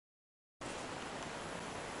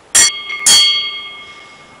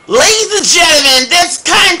Ladies and gentlemen, this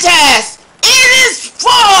contest, it is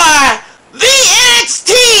for the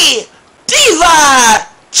NXT Diva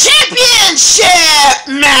Championship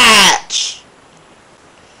match.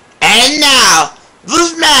 And now,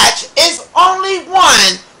 this match is only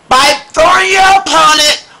won by throwing your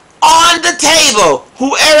opponent on the table.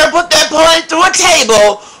 Whoever put their opponent through a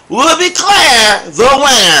table will declare the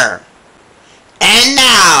winner. And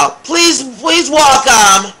now, please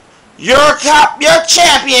welcome your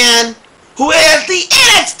champion, who is the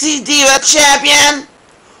NXT Diva Champion,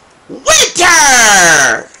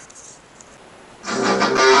 Winter!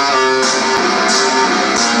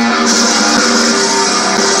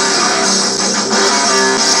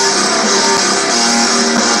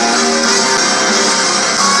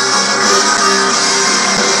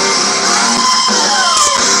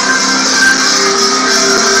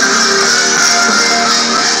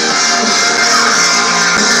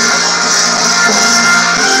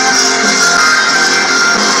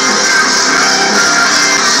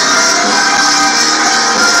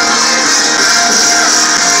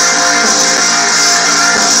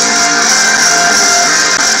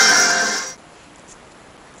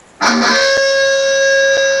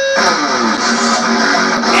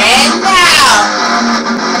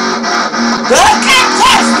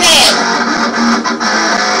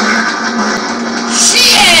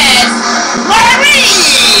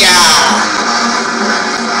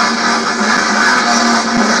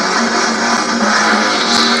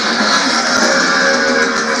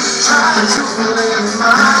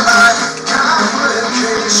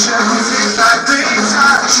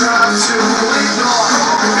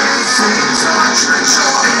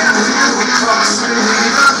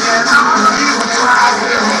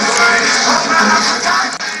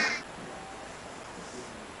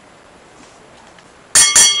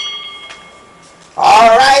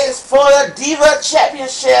 Alright, it's for the Diva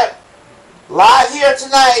Championship, live here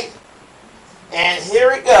tonight, and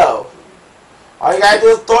here we go. All you gotta do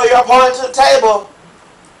is throw your opponent to the table,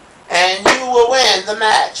 and you will win the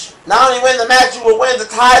match. Not only win the match, you will win the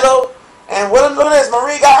title. And look at this,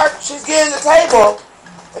 Marie got her, she's getting the table.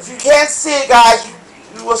 If you can't see it, guys,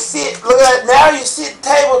 you will see it. Look at it, now you see the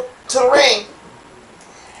table to the ring.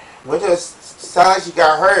 Which is, sounds like she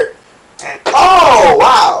got hurt. And, oh,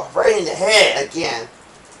 wow, right in the head again.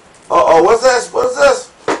 Uh-oh, what's this? What's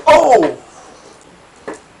this? Oh!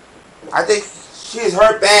 I think she's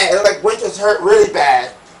hurt bad. It looks like Winter's hurt really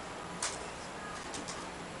bad.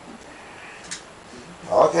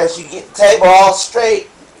 Okay, she get the table all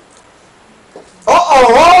straight.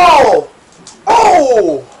 Uh-oh! Oh!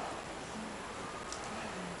 Oh!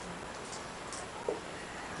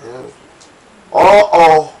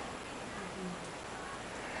 Uh-oh!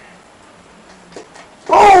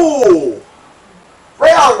 Oh!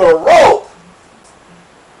 Right on the rope!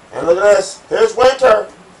 And look at this. Here's Winter.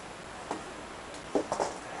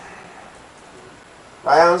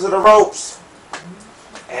 Right onto the ropes.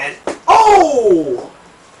 And, oh!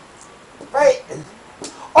 Right.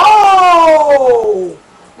 Oh!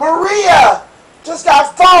 Maria just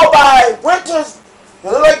got followed by Winter's. It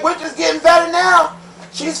looks like Winter's getting better now.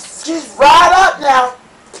 She's right up now.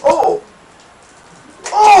 Oh!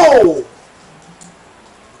 Oh!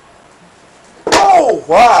 Oh,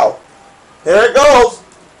 wow. Here it goes.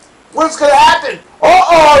 What's going to happen?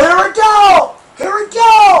 Uh-oh, here we go. Here we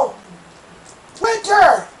go.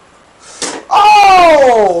 Winter.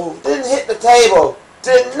 Oh, didn't hit the table.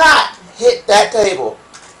 Did not hit that table.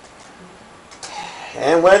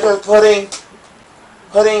 And Winter's putting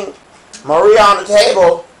Maria on the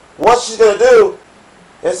table. What she's going to do?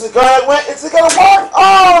 Is it going to work?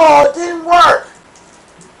 Oh, it didn't work.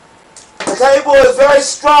 The table is very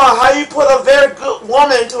strong. How you put a very good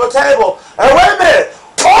woman to a table? And wait a minute.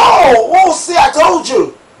 Oh, see, I told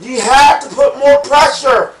you. You have to put more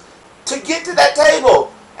pressure to get to that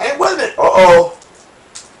table. And wait a minute. Uh-oh.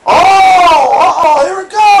 Oh, here we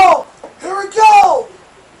go. Here we go.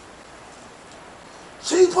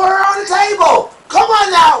 She put her on the table. Come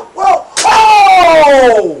on now. Well,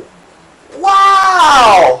 oh.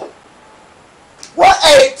 Wow. What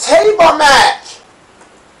a table match.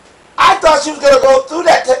 I thought she was going to go through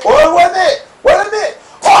that table. Wait a minute. Wait a minute.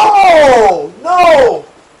 Oh, no.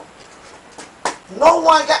 No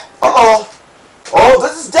one got... Uh-oh. Oh,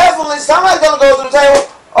 this is definitely... Somebody's going to go through the table.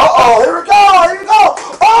 Uh-oh. Here we go. Here we go.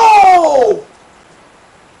 Oh.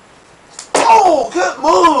 Oh, good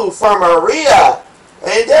move from Maria.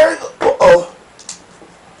 And there we go. Uh-oh.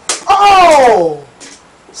 Oh.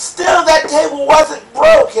 Still, that table wasn't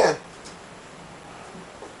broken.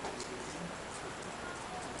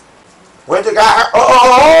 Winter got her.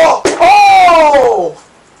 Oh!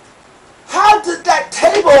 How did that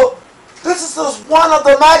table one of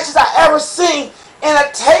the matches I ever seen in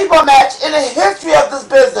a table match in the history of this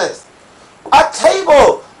business. A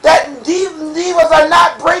table that divas are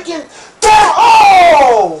not breaking down.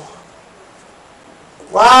 Oh!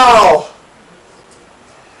 Wow.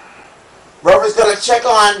 Rover's going to check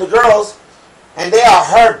on the girls, and they are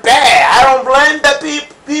hurt bad. I don't blame that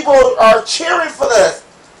people are cheering for this.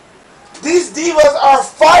 These divas are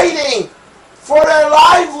fighting for their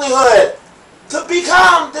livelihood to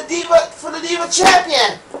become the Diva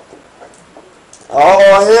champion.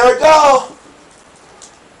 Oh, here we go.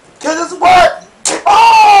 Can this work?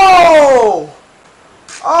 Oh!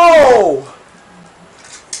 Oh!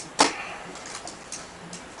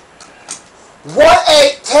 What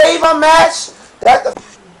a table match!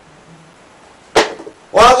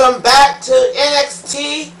 Welcome back to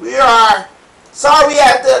NXT. We are sorry we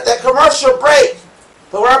had the commercial break,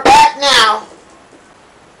 but we're back now.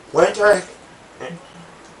 Winter.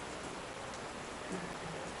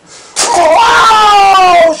 Oh,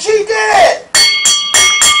 wow! She did it!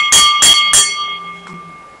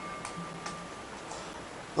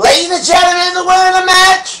 Ladies and gentlemen, the winner of the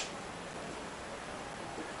match,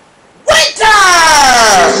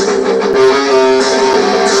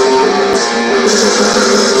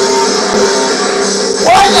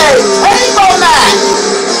 what a table match!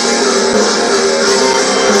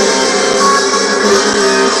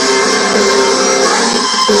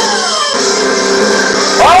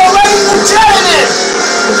 Oh, ladies and gentlemen,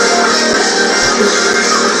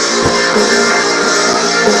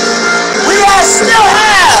 we still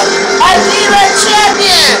have a Diva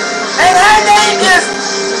champion, and her name is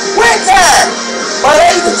Winter. But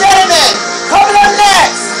ladies and gentlemen, coming up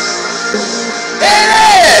next, it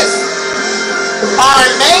is our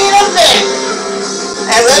main event.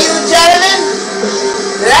 And ladies and gentlemen,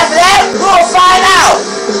 after that, we'll find out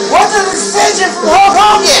what's the decision from Hulk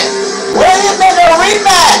Hogan. Will he make a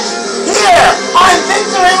rematch here on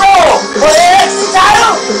Victory Road for the NXT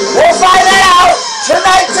title?